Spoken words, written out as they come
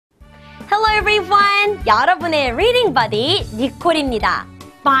Hello everyone! 여러분의 reading buddy 니콜입니다.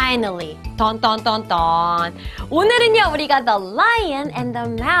 Finally! 던던던던! 오늘은요 우리가 The Lion and the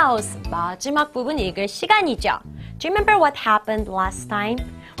Mouse 마지막 부분 읽을 시간이죠. Do you remember what happened last time?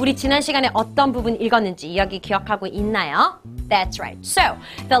 우리 지난 시간에 어떤 부분 읽었는지 이야기 기억하고 있나요? That's right. So,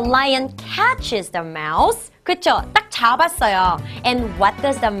 the lion catches the mouse. 그쵸? 딱 잡았어요. And what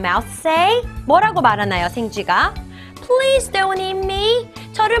does the mouse say? 뭐라고 말하나요, 생쥐가? Please don't eat me.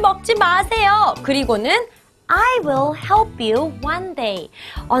 저를 먹지 마세요. 그리고는 I will help you one day.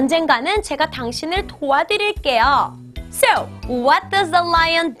 언젠가는 제가 당신을 도와드릴게요. So, what does the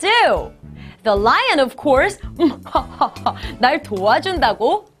lion do? The lion, of course, 날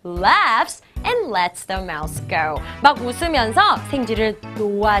도와준다고 laughs and lets the mouse go. 막 웃으면서 생쥐를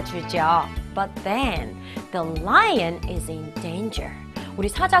놓아주죠. But then, the lion is in danger. 우리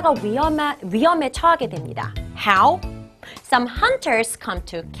사자가 위험에 처하게 됩니다. How? Some hunters come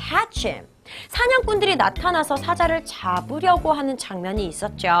to catch him. 사냥꾼들이 나타나서 사자를 잡으려고 하는 장면이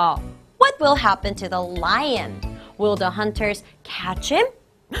있었죠. What will happen to the lion? Will the hunters catch him?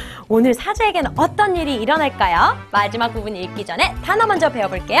 오늘 사자에게는 어떤 일이 일어날까요? 마지막 부분 읽기 전에 단어 먼저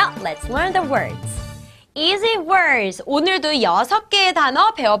배워볼게요. Let's learn the words. Easy words. 오늘도 6개의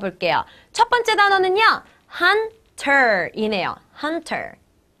단어 배워볼게요. 첫 번째 단어는요. hunter이네요. hunter.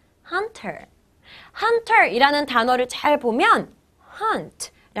 hunter. hunter이라는 단어를 잘 보면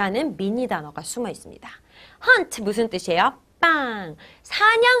hunt라는 미니 단어가 숨어 있습니다. hunt 무슨 뜻이에요? 빵!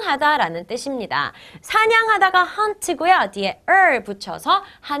 사냥하다라는 뜻입니다. 사냥하다가 hunt고요. 뒤에 er 붙여서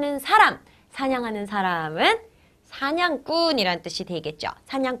하는 사람. 사냥하는 사람은 사냥꾼이라는 뜻이 되겠죠.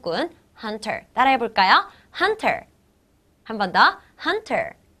 사냥꾼, hunter. 따라해볼까요? hunter. 한 번 더.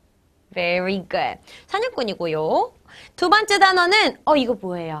 hunter. Very good. 사냥꾼이고요. 두 번째 단어는 이거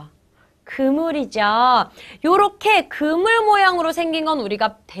뭐예요? 그물이죠. 요렇게 그물 모양으로 생긴 건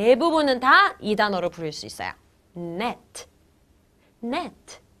우리가 대부분은 다 이 단어로 부를 수 있어요. net.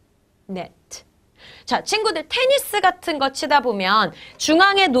 net. net. 자, 친구들 테니스 같은 거 치다 보면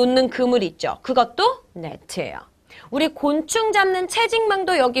중앙에 놓는 그물 있죠. 그것도 net예요. 우리 곤충 잡는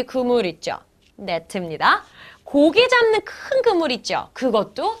채직망도 여기 그물 있죠. net입니다. 고기 잡는 큰 그물 있죠.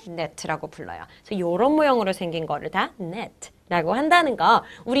 그것도 net라고 불러요. 그래서 이런 모양으로 생긴 거를 다 net라고 한다는 거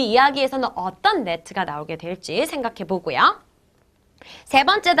우리 이야기에서는 어떤 net가 나오게 될지 생각해 보고요. 세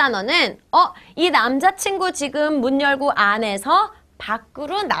번째 단어는 이 남자친구 지금 문 열고 안에서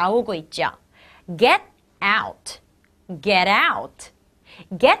밖으로 나오고 있죠. get out. get out.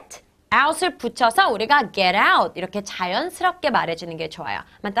 get out을 붙여서 우리가 get out 이렇게 자연스럽게 말해주는 게 좋아요.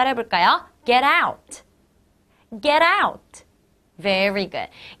 한번 따라해볼까요? get out. get out. Very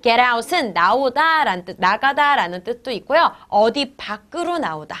good. get out은 나오다라는 뜻, 나가다라는 뜻도 있고요. 어디 밖으로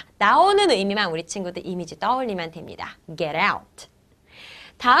나오다. 나오는 의미만 우리 친구들 이미지 떠올리면 됩니다. get out.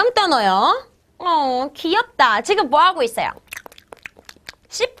 다음 단어요. 귀엽다. 지금 뭐 하고 있어요?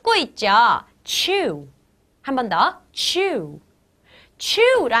 씹고 있죠. chew. 한 번 더. chew.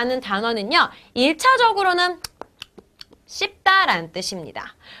 chew라는 단어는요. 1차적으로는 씹다라는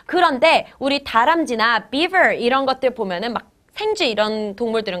뜻입니다. 그런데 우리 다람쥐나 beaver 이런 것들 보면은 막 생쥐 이런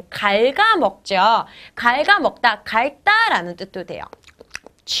동물들은 갉아먹죠. 갉아먹다, 갉다라는 뜻도 돼요.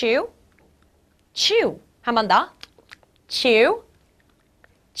 chew. chew. 한 번 더. chew.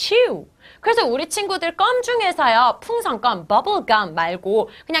 chew. 그래서 우리 친구들 껌 중에서요. 풍선껌, 버블껌 말고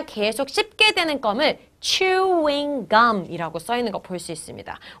그냥 계속 씹게 되는 껌을 chewing gum이라고 써있는 거 볼 수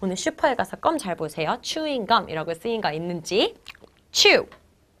있습니다. 오늘 슈퍼에 가서 껌 잘 보세요. chewing gum이라고 쓰인 거 있는지. chew.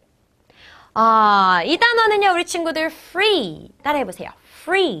 이 단어는요. 우리 친구들 free. 따라해보세요.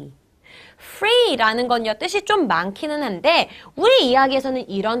 free. free라는 건요. 뜻이 좀 많기는 한데 우리 이야기에서는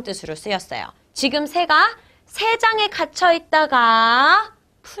이런 뜻으로 쓰였어요. 지금 새가 새장에 갇혀 있다가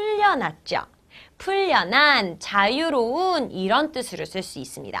풀려났죠. 풀려난, 자유로운 이런 뜻으로 쓸 수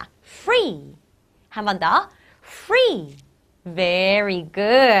있습니다. free. 한 번 더. free. Very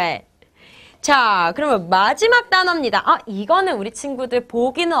good. 자, 그러면 마지막 단어입니다. 이거는 우리 친구들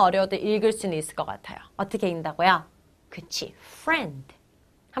보기는 어려워도 읽을 수는 있을 것 같아요. 어떻게 읽는다고요? 그치. friend.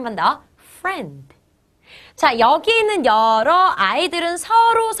 한 번 더. friend. 자, 여기 있는 여러 아이들은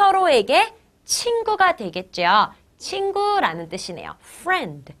서로에게 친구가 되겠죠. 친구라는 뜻이네요.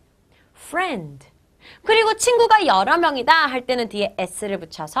 friend. friend. 그리고 친구가 여러 명이다 할 때는 뒤에 s를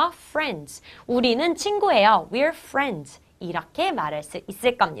붙여서 friends. 우리는 친구예요. We're friends. 이렇게 말할 수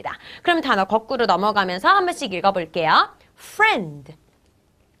있을 겁니다. 그럼 단어 거꾸로 넘어가면서 한 번씩 읽어볼게요. friend.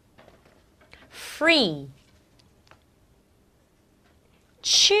 free.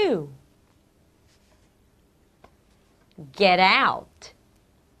 chew. get out.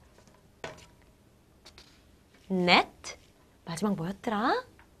 net. 마지막 뭐였더라?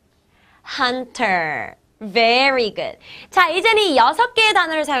 hunter. Very good. 자, 이제는 이 6개의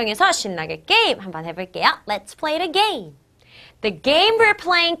단어를 사용해서 신나게 게임 한번 해볼게요. Let's play the game. The game we're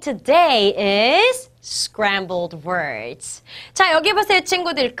playing today is scrambled words. 자, 여기 보세요,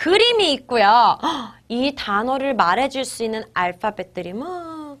 친구들. 그림이 있고요. 이 단어를 말해줄 수 있는 알파벳들이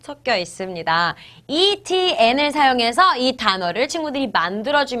섞여 있습니다. ETN을 사용해서 이 단어를 친구들이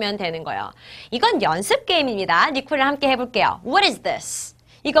만들어주면 되는 거예요. 이건 연습 게임입니다. 니콜이랑 함께 해볼게요. What is this?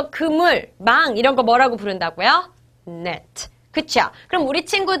 이거 그물, 망 이런 거 뭐라고 부른다고요? net. 그쵸? 그럼 우리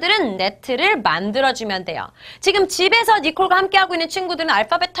친구들은 네트를 만들어주면 돼요. 지금 집에서 니콜과 함께하고 있는 친구들은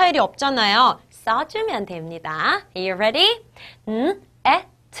알파벳 타일이 없잖아요. 써주면 됩니다. Are you ready? at.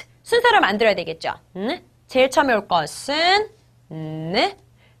 순서를 만들어야 되겠죠? 제일 처음에 올 것은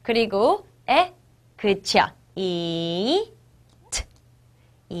그리고 그쵸? eat.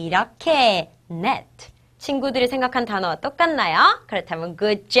 이렇게 net. 친구들이 생각한 단어와 똑같나요? 그렇다면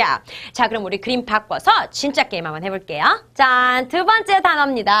good job. 자, 그럼 우리 그림 바꿔서 진짜 게임 한번 해볼게요. 자, 두 번째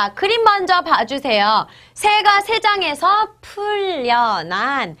단어입니다. 그림 먼저 봐주세요. 새가 새 장에서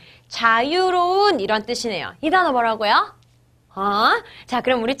풀려난 자유로운 이런 뜻이네요. 이 단어 뭐라고요? 자,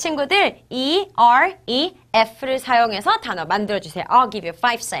 그럼 우리 친구들 F를 사용해서 단어 만들어주세요. I'll give you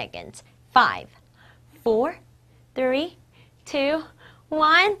 5 seconds. 5, 4, 3, 2,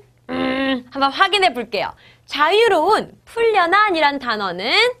 1. 한번 확인해 볼게요. 자유로운, 풀려난이란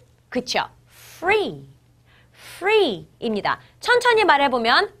단어는 그쵸? free, free입니다. 천천히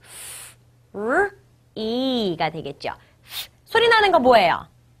말해보면 free가 되겠죠. 소리 나는 거 뭐예요?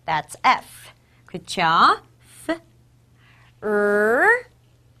 That's F. 그쵸? F,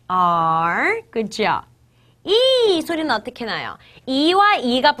 R, 그쵸? E 소리는 어떻게 나요? E와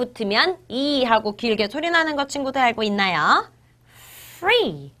E가 붙으면 E 하고 길게 소리 나는 거 친구들 알고 있나요?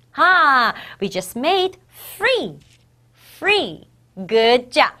 Free. We just made free. Free. Good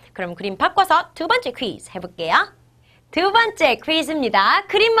job. 그럼 그림 바꿔서 두 번째 퀴즈 해볼게요. 두 번째 퀴즈입니다.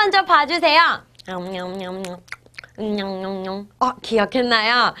 그림 먼저 봐주세요.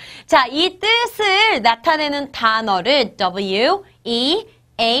 기억했나요? 자, 이 뜻을 나타내는 단어를 W, E,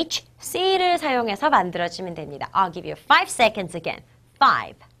 H, C를 사용해서 만들어주면 됩니다. I'll give you 5 seconds again.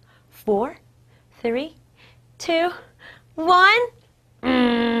 5, 4, 3, 2, 1.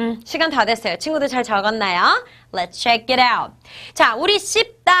 시간 다 됐어요. 친구들 잘 적었나요? Let's check it out. 자, 우리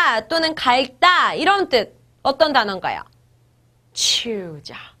씹다 또는 갈다 이런 뜻 어떤 단어인가요?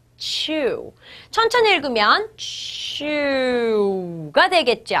 chew자. chew. 천천히 읽으면 chew가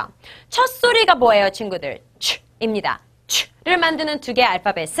되겠죠. 첫 소리가 뭐예요, 친구들? ch입니다. ch를 만드는 두 개의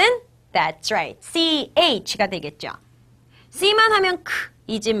알파벳은 that's right. ch가 되겠죠. c만 하면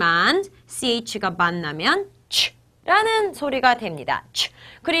k이지만 ch가 만나면 라는 소리가 됩니다.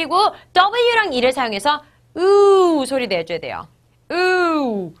 그리고 W랑 E를 사용해서 우 소리 내줘야 돼요.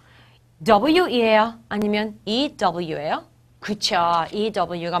 우. W이에요? 아니면 EW예요? 그쵸.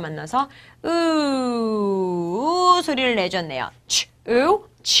 EW가 만나서 우 소리를 내줬네요. 우,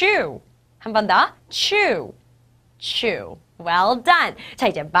 chew. 한 번 더. chew. chew. Well done. 자,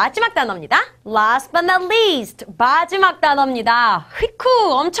 이제 마지막 단어입니다. Last but not least. 마지막 단어입니다. 휘쿠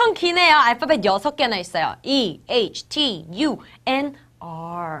엄청 기네요. 알파벳 6개나 있어요. E, H, T, U, N,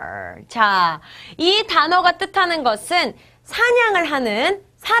 R. 자, 이 단어가 뜻하는 것은 사냥을 하는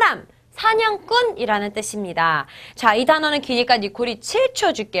사람, 사냥꾼이라는 뜻입니다. 자, 이 단어는 기니까 니콜이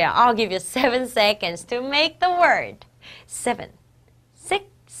 7초 줄게요. I'll give you 7 seconds to make the word. 7, 6,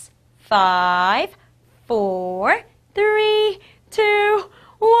 5, 4, 3, 2,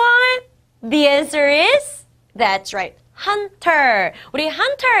 1. The answer is, that's right, hunter. 우리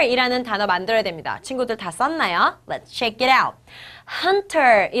hunter이라는 단어 만들어야 됩니다. 친구들 다 썼나요? Let's check it out.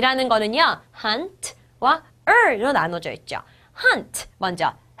 hunter이라는 거는요, hunt와 er로 나눠져 있죠. hunt,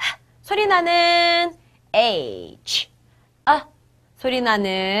 먼저 소리 나는 H, 소리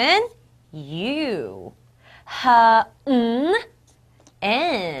나는 U,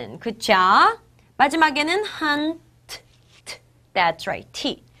 N, 그쵸? 마지막에는 hunt, that's right,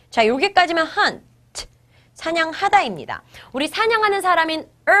 T. 자, 여기까지면 hunt, 사냥하다입니다. 우리 사냥하는 사람인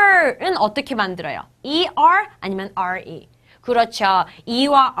er은 어떻게 만들어요? ER 아니면 RE. 그렇죠.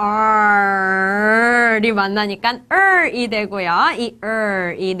 E와 R이 만나니까 er이 되고요. 이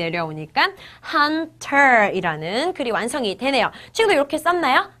er이 내려오니까 hunter이라는 글이 완성이 되네요. 친구들 이렇게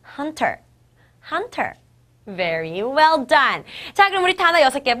썼나요? hunter, hunter. Very well done. 자, 그럼 우리 단어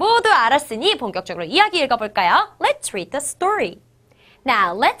 6개 모두 알았으니 본격적으로 이야기 읽어볼까요? Let's read the story.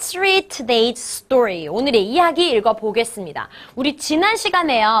 Now, let's read today's story. 오늘의 이야기 읽어보겠습니다. 우리 지난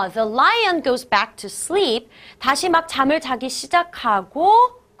시간에요. The lion goes back to sleep. 다시 막 잠을 자기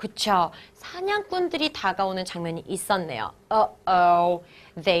시작하고 그쵸. 사냥꾼들이 다가오는 장면이 있었네요. Uh-oh,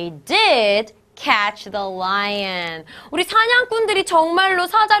 they did catch the lion. 우리 사냥꾼들이 정말로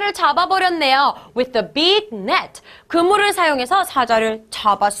사자를 잡아버렸네요. With the big net. 그물을 사용해서 사자를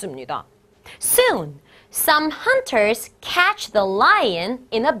잡았습니다. Soon, some hunters catch the lion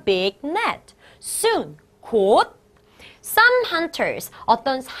in a big net. Soon, 곧 some hunters,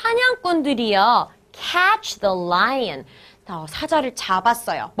 어떤 사냥꾼들이요. catch the lion. 사자를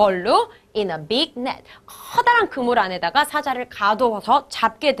잡았어요. 뭘로? In a big net. 커다란 그물 안에다가 사자를 가둬서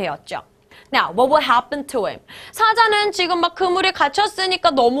잡게 되었죠. Now, what will happen to him? 사자는 지금 막 그물에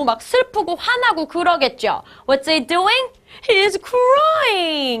갇혔으니까 너무 막 슬프고 화나고 그러겠죠. What's he doing? He's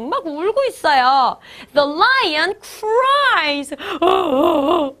crying. 막 울고 있어요. The lion cries.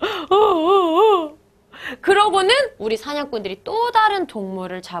 그러고는 우리 사냥꾼들이 또 다른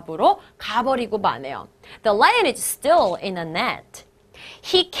동물을 잡으러 가버리고 마네요. The lion is still in a net.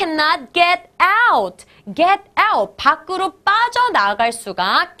 He cannot get out. Get out. 밖으로 빠져나갈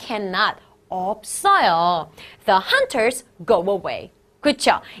수가 cannot. 없어요. The hunters go away.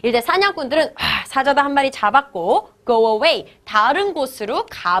 그쵸? 이제 사냥꾼들은 사자도 한 마리 잡았고 go away. 다른 곳으로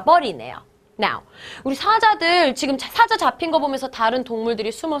가버리네요. Now, 우리 사자들 지금 사자 잡힌 거 보면서 다른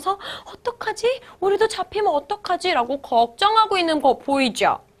동물들이 숨어서 어떡하지? 우리도 잡히면 어떡하지? 라고 걱정하고 있는 거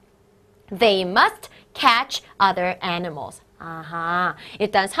보이죠? They must catch other animals. 아하,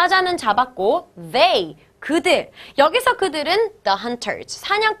 일단 사자는 잡았고 they, 그들. 여기서 그들은 the hunters,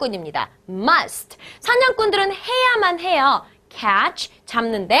 사냥꾼입니다. Must, 사냥꾼들은 해야만 해요. Catch,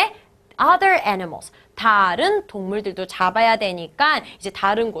 잡는데 other animals, 다른 동물들도 잡아야 되니까 이제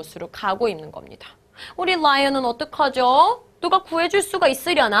다른 곳으로 가고 있는 겁니다. 우리 라이언은 어떡하죠? 누가 구해줄 수가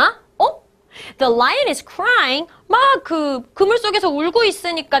있으려나? The lion is crying. 막 그물 속에서 울고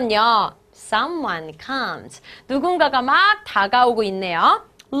있으니까요. Someone comes. 누군가가 막 다가오고 있네요.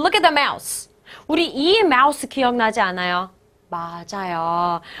 Look at the mouse. 우리 이 마우스 기억나지 않아요?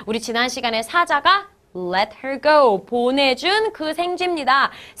 맞아요. 우리 지난 시간에 사자가 Let her go. 보내준 그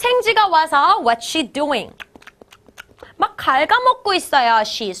생쥐입니다. 생쥐가 와서 What's she doing? 막 갉아먹고 있어요.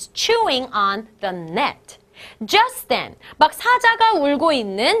 She's chewing on the net. Just then. 막 사자가 울고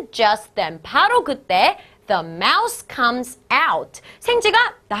있는 just then. 바로 그때 the mouse comes out.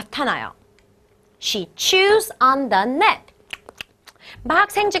 생쥐가 나타나요. She chews on the net.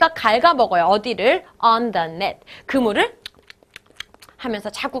 막 생쥐가 갉아먹어요. 어디를? On the net. 그물을 하면서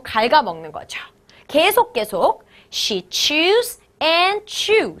자꾸 갉아먹는 거죠. 계속. She chews and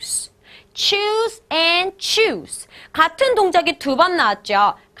chews. Chews and chews. 같은 동작이 두 번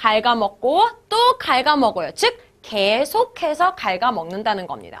나왔죠. 갉아먹고 또 갉아먹어요. 즉 계속해서 갉아먹는다는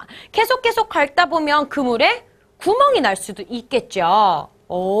겁니다. 계속 갉다 보면 그물에 구멍이 날 수도 있겠죠.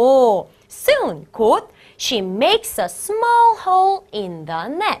 오, soon, 곧 She makes a small hole in the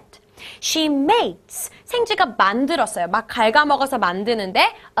net. She makes, 생쥐가 만들었어요. 막 갉아먹어서 만드는데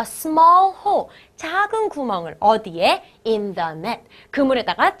a small hole, 작은 구멍을 어디에? In the net.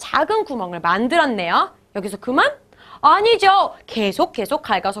 그물에다가 작은 구멍을 만들었네요. 여기서 그만? 아니죠. 계속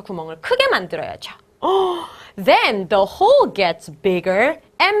갉아서 구멍을 크게 만들어야죠. Then the hole gets bigger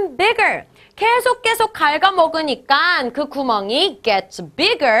and bigger. 계속 갉아먹으니까 그 구멍이 gets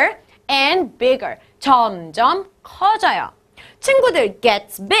bigger and bigger. 점점 커져요. 친구들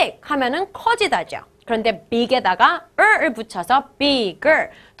gets big 하면은 커지다죠. 그런데 big에다가 을 붙여서 bigger,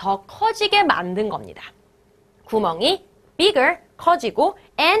 더 커지게 만든 겁니다. 구멍이 bigger, 커지고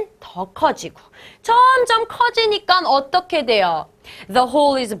and 더 커지고 점점 커지니까 어떻게 돼요? The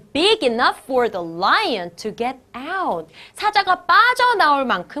hole is big enough for the lion to get out. 사자가 빠져나올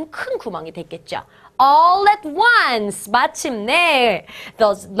만큼 큰 구멍이 됐겠죠. All at once, 마침내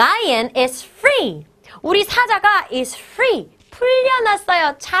the lion is free. 우리 사자가 is free,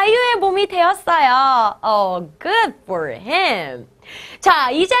 풀려났어요. 자유의 몸이 되었어요. Oh, good for him.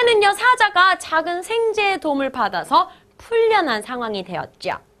 자, 이제는요, 사자가 작은 생쥐의 도움을 받아서 풀려난 상황이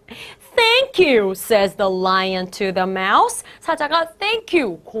되었죠. Thank you, says the lion to the mouse. 사자가 thank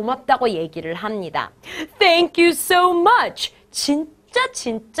you, 고맙다고 얘기를 합니다. Thank you so much.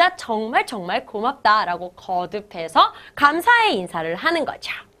 진짜 정말 고맙다라고 거듭해서 감사의 인사를 하는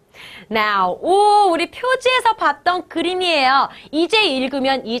거죠. Now, 우리 표지에서 봤던 그림이에요. 이제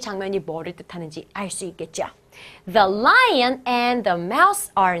읽으면 이 장면이 뭐를 뜻하는지 알 수 있겠죠. The lion and the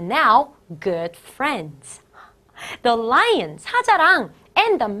mouse are now good friends. The lion, 사자랑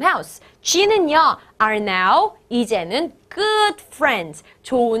and the mouse, 쥐는요, are now, 이제는 good friends,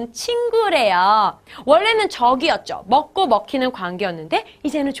 좋은 친구래요. 원래는 적이었죠. 먹고 먹히는 관계였는데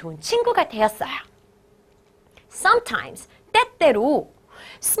이제는 좋은 친구가 되었어요. Sometimes, 때때로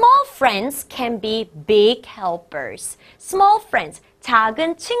Small friends can be big helpers. Small friends,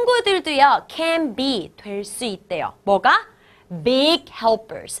 작은 친구들도요, can be, 될 수 있대요. 뭐가? big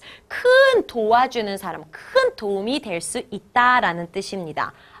helpers, 큰 도와주는 사람, 큰 도움이 될 수 있다라는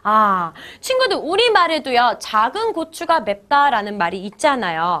뜻입니다. 아, 친구들 우리말에도요, 작은 고추가 맵다라는 말이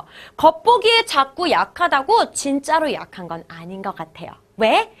있잖아요. 겉보기에 작고 약하다고 진짜로 약한 건 아닌 것 같아요.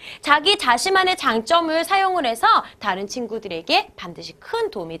 왜? 자기 자신만의 장점을 사용을 해서 다른 친구들에게 반드시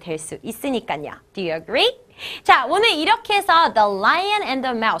큰 도움이 될 수 있으니까요. Do you agree? 자, 오늘 이렇게 해서 The Lion and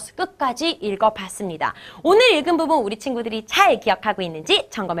the Mouse 끝까지 읽어봤습니다. 오늘 읽은 부분 우리 친구들이 잘 기억하고 있는지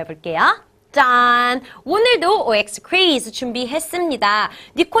점검해 볼게요. 짠! 오늘도 OX 퀴즈 준비했습니다.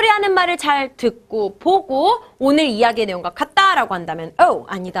 니콜이 하는 말을 잘 듣고 보고 오늘 이야기의 내용과 같다라고 한다면 O,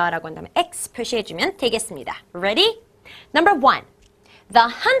 아니다라고 한다면 X 표시해주면 되겠습니다. Ready? Number 1. The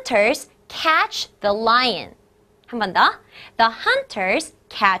hunters catch the lion. 한 번 더. The hunters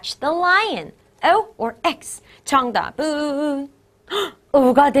catch the lion. O or X. 정답은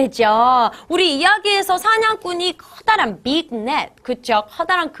O가 되죠. 우리 이야기에서 사냥꾼이 커다란 big net, 그쵸?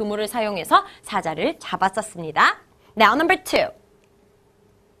 커다란 그물을 사용해서 사자를 잡았었습니다. Now number 2.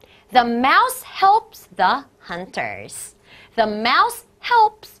 The mouse helps the hunters. The mouse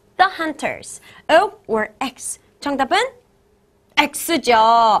helps the hunters. O or X. 정답은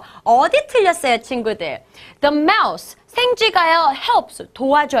X죠. 어디 틀렸어요, 친구들? The mouse, 생쥐가요, helps,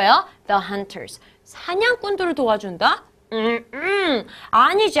 도와줘요. The hunters, 사냥꾼들을 도와준다?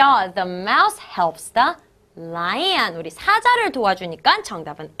 아니죠. The mouse helps the lion. 우리 사자를 도와주니까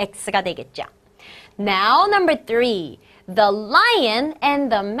정답은 X가 되겠죠. Now, number 3. The lion and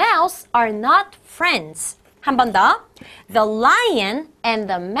the mouse are not friends. 한 번 더. The lion and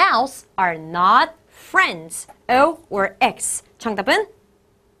the mouse are not friends. O or X. 정답은?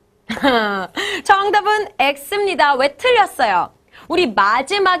 정답은 X입니다. 왜 틀렸어요? 우리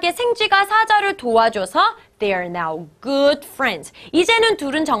마지막에 생쥐가 사자를 도와줘서 They are now good friends. 이제는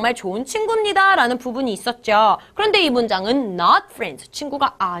둘은 정말 좋은 친구입니다. 라는 부분이 있었죠. 그런데 이 문장은 not friends.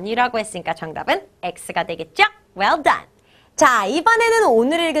 친구가 아니라고 했으니까 정답은 X가 되겠죠? Well done. 자, 이번에는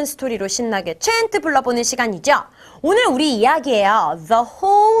오늘 읽은 스토리로 신나게 챈트 불러보는 시간이죠. 오늘 우리 이야기예요. The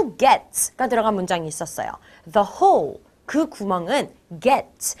hole gets가 들어간 문장이 있었어요. The hole, 그 구멍은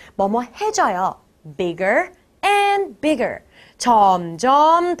gets, 뭐뭐 해져요. Bigger and bigger.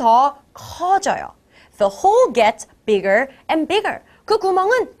 점점 더 커져요. The hole gets bigger and bigger. 그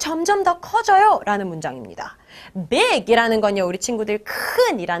구멍은 점점 더 커져요. 라는 문장입니다. big 이라는 건요, 우리 친구들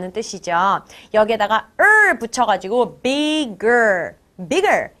큰 이라는 뜻이죠. 여기에다가 er 붙여가지고 bigger,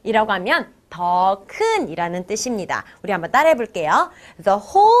 bigger 이라고 하면 더 큰 이라는 뜻입니다. 우리 한번 따라해 볼게요. The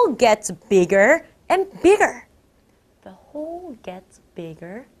hole gets bigger and bigger. The hole gets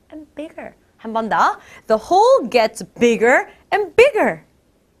bigger and bigger. 한 번 더. The hole gets bigger and bigger.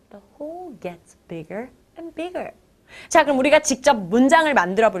 The hole gets bigger and bigger. 자, 그럼 우리가 직접 문장을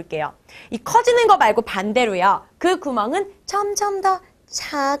만들어 볼게요. 이 커지는 거 말고 반대로요. 그 구멍은 점점 더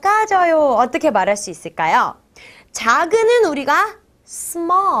작아져요. 어떻게 말할 수 있을까요? 작은은 우리가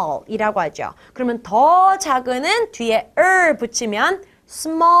small 이라고 하죠. 그러면 더 작은은 뒤에 er 붙이면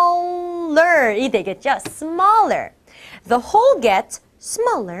smaller 이 되겠죠? smaller. The hole gets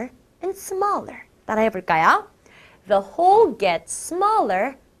smaller and smaller. 따라해 볼까요? The hole gets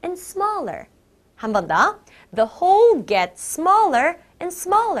smaller and smaller. 한 번 더. The hole gets smaller and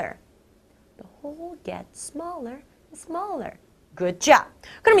smaller. The hole gets smaller and smaller. Good job.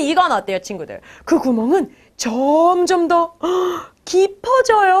 그럼 이건 어때요, 친구들? 그 구멍은 점점 더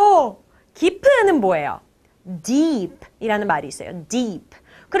깊어져요. 깊은은 뭐예요? Deep 이라는 말이 있어요. Deep.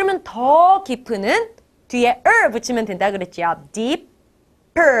 그러면 더 깊은은 뒤에 er 붙이면 된다 그랬죠.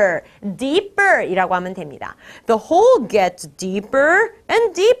 Deeper, deeper 이라고 하면 됩니다. The hole gets deeper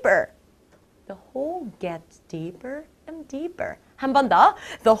and deeper. The hole gets deeper and deeper. 한 번 더.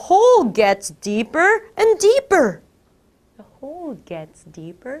 The hole gets deeper and deeper. The hole gets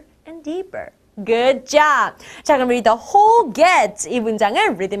deeper and deeper. Good job. 자, 그럼 우리 the hole gets 이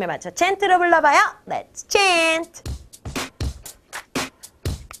문장을 리듬에 맞춰 chan트로 불러봐요. Let's chant.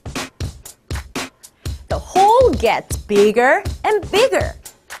 The hole gets bigger and bigger.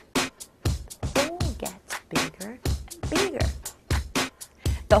 The hole gets bigger and bigger.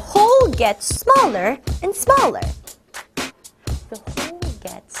 The hole gets smaller and smaller. The hole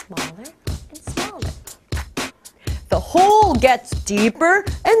gets smaller and smaller. The hole gets deeper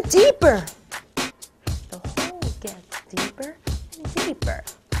and deeper. The hole gets deeper and deeper.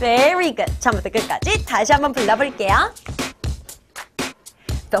 Very good. 처음부터 끝까지 다시 한번 불러볼게요.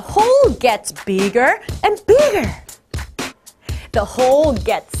 The hole gets bigger and bigger. The hole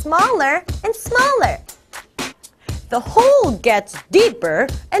gets smaller and smaller. The hole gets deeper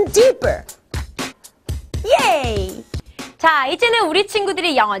and deeper. Yay! 자, 이제는 우리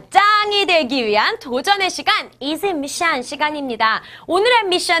친구들이 영어 짱이 되기 위한 도전의 시간, easy mission 시간입니다. 오늘의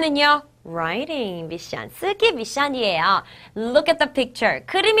미션은요, writing 미션, 쓰기 미션이에요. Look at the picture.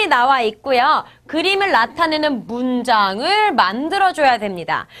 그림이 나와 있고요. 그림을 나타내는 문장을 만들어줘야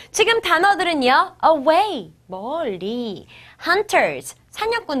됩니다. 지금 단어들은요, away, 멀리, hunters,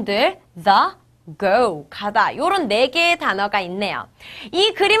 사냥꾼들, the, go, 가다. 요런 4개의 단어가 있네요.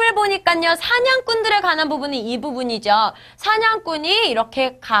 이 그림을 보니까요, 사냥꾼들에 관한 부분이 이 부분이죠. 사냥꾼이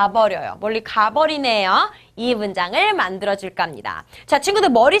이렇게 가버려요. 멀리 가버리네요. 이 문장을 만들어줄까 합니다. 자, 친구들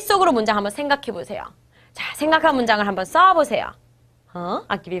머릿속으로 문장 한번 생각해 보세요. 자, 생각한 문장을 한번 써보세요.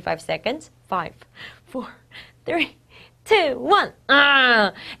 I'll give you 5 seconds. 5, 4, 3, 2, 1.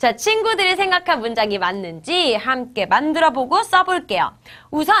 자, 친구들이 생각한 문장이 맞는지 함께 만들어보고 써볼게요.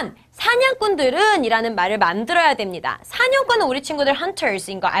 우선 사냥꾼들은 이라는 말을 만들어야 됩니다. 사냥꾼은 우리 친구들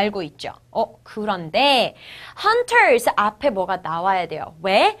hunters인 거 알고 있죠? 그런데 hunters 앞에 뭐가 나와야 돼요.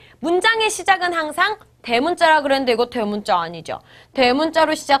 왜? 문장의 시작은 항상 대문자라 그랬는데 이거 대문자 아니죠.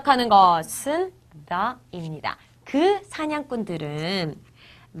 대문자로 시작하는 것은 the입니다. 그 사냥꾼들은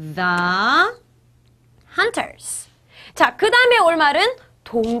the hunters. 자, 그 다음에 올 말은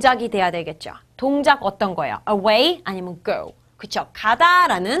동작이 돼야 되겠죠. 동작 어떤 거예요? away 아니면 go. 그쵸?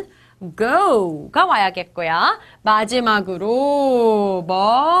 가다라는 go가 와야겠고요. 마지막으로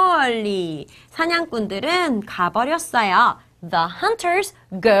멀리. 사냥꾼들은 가버렸어요. The hunters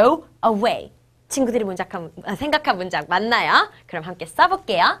go away. 친구들이 생각한 문장 맞나요? 그럼 함께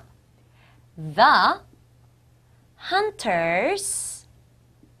써볼게요. The hunters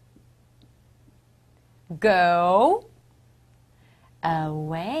go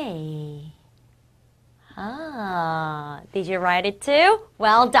away. Did you write it too?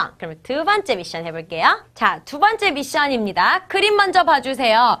 Well done. 그럼 두 번째 미션 해볼게요. 자, 두 번째 미션입니다. 그림 먼저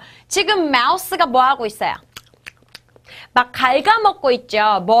봐주세요. 지금 마우스가 뭐 하고 있어요? 막 갉아먹고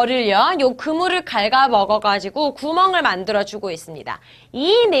있죠. 뭐를요? 요 그물을 갉아먹어가지고 구멍을 만들어주고 있습니다.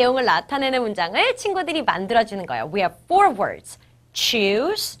 이 내용을 나타내는 문장을 친구들이 만들어주는 거예요. We have 4 words.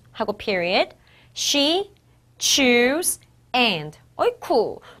 choose 하고 period. she, choose, and.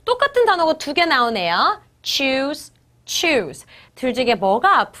 어이쿠, 똑같은 단어가 2개 나오네요. choose, choose. 둘 중에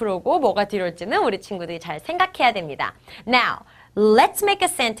뭐가 앞으로고 뭐가 뒤로일지는 우리 친구들이 잘 생각해야 됩니다. Now, let's make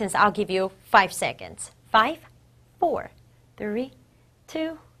a sentence. I'll give you 5 seconds. 5, 4, 3, 2,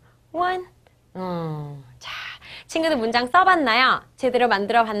 1. 자, 친구들 문장 써봤나요? 제대로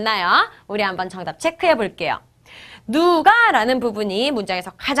만들어봤나요? 우리 한번 정답 체크해 볼게요. 누가라는 부분이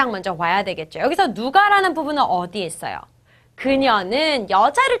문장에서 가장 먼저 와야 되겠죠. 여기서 누가라는 부분은 어디에 있어요? 그녀는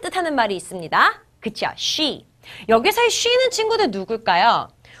여자를 뜻하는 말이 있습니다. 그쵸? she. 여기서의 she는 친구들 누굴까요?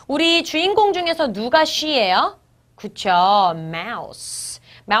 우리 주인공 중에서 누가 she예요? 그쵸? mouse.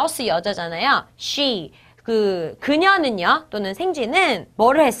 mouse 여자잖아요. she. 그녀는요, 또는 생쥐는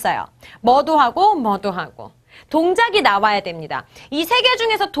뭐를 했어요? 뭐도 하고, 뭐도 하고. 동작이 나와야 됩니다. 이 3개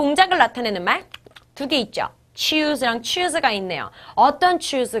중에서 동작을 나타내는 말 2개 있죠? choose랑 choose가 있네요. 어떤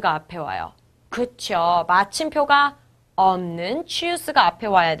choose가 앞에 와요? 그쵸? 마침표가 없는 choose가 앞에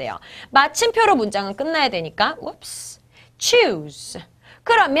와야 돼요. 마침표로 문장은 끝나야 되니까 whoops, choose.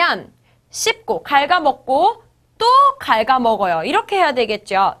 그러면 씹고 갉아먹고 또 갉아먹어요. 이렇게 해야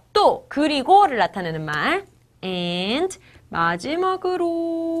되겠죠. 또 그리고를 나타내는 말 and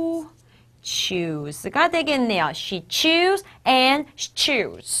마지막으로 choose가 되겠네요. She choose and she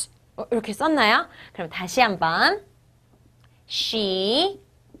choose. 이렇게 썼나요? 그럼 다시 한번 she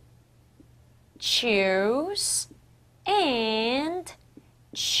choose and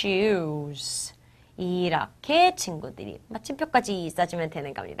choose. 이렇게 친구들이 마침표까지 써주면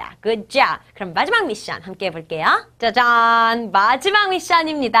되는 겁니다. Good job. 그럼 마지막 미션 함께 해볼게요. 짜잔! 마지막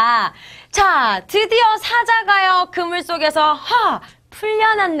미션입니다. 자, 드디어 사자가요. 그물 속에서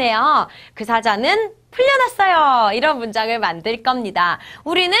풀려났네요. 그 사자는 풀려났어요. 이런 문장을 만들 겁니다.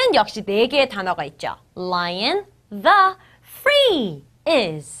 우리는 역시 4개의 단어가 있죠. lion, the, free,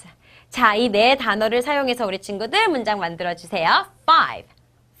 is. 자, 이 4 단어를 사용해서 우리 친구들 문장 만들어주세요. 5,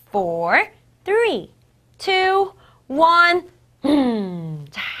 4, 3, 2, 1.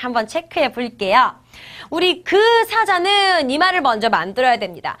 자, 한번 체크해 볼게요. 우리 그 사자는 이 말을 먼저 만들어야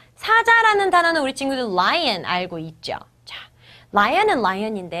됩니다. 사자라는 단어는 우리 친구들 lion 알고 있죠. 자, lion은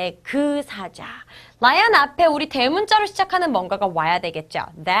lion인데 그 사자. lion 앞에 우리 대문자로 시작하는 뭔가가 와야 되겠죠.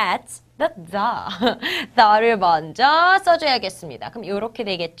 That's the. the를 먼저 써줘야겠습니다. 그럼 이렇게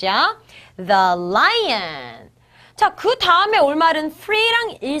되겠죠. The lion. 자, 그 다음에 올 말은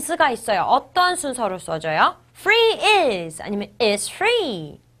free랑 is가 있어요. 어떤 순서로 써줘요? free is 아니면 is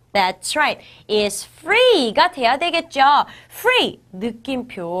free. That's right. is free가 돼야 되겠죠. free,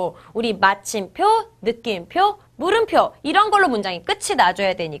 느낌표. 우리 마침표, 느낌표, 물음표 이런 걸로 문장이 끝이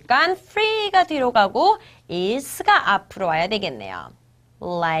나줘야 되니까 free가 뒤로 가고 is가 앞으로 와야 되겠네요.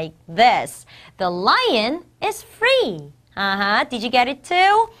 Like this. The lion is free. 아하, did you get it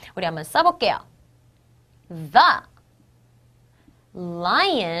too? 우리 한번 써볼게요. The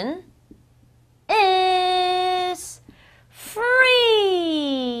lion is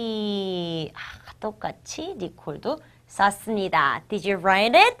free. 똑같이 니콜도 썼습니다. Did you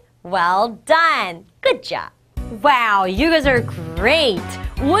write it? Well done. Good job. Wow, you guys are great.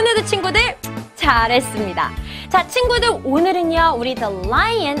 오늘도 친구들 잘했습니다. 자, 친구들 오늘은요, 우리 The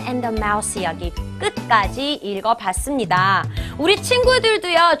Lion and the Mouse 이야기 끝까지 읽어봤습니다. 우리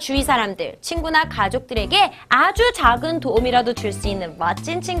친구들도요, 주위 사람들, 친구나 가족들에게 아주 작은 도움이라도 줄 수 있는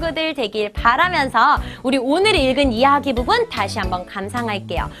멋진 친구들 되길 바라면서 우리 오늘 읽은 이야기 부분 다시 한번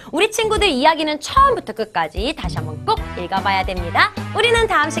감상할게요. 우리 친구들 이야기는 처음부터 끝까지 다시 한번 꼭 읽어봐야 됩니다. 우리는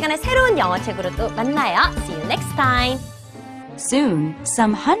다음 시간에 새로운 영어책으로 또 만나요. See you next time. Soon,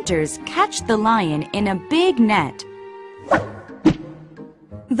 some hunters catch the lion in a big net.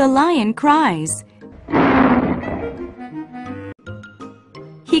 The lion cries.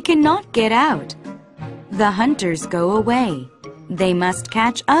 He cannot get out. The hunters go away. They must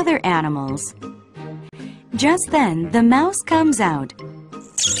catch other animals. Just then, the mouse comes out.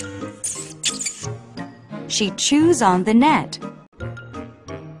 She chews on the net.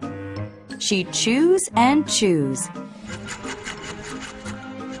 She chews and chews.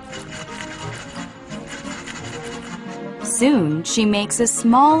 Soon, she makes a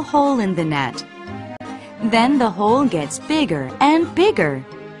small hole in the net. Then the hole gets bigger and bigger.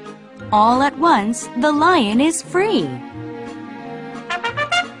 All at once, the lion is free.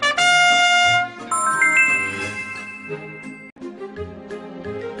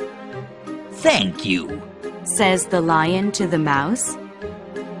 Thank you, says the lion to the mouse.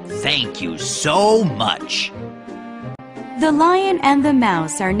 thank you so much. The lion and the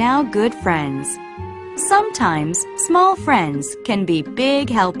mouse are now good friends. Sometimes small friends can be big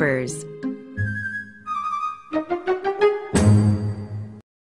helpers.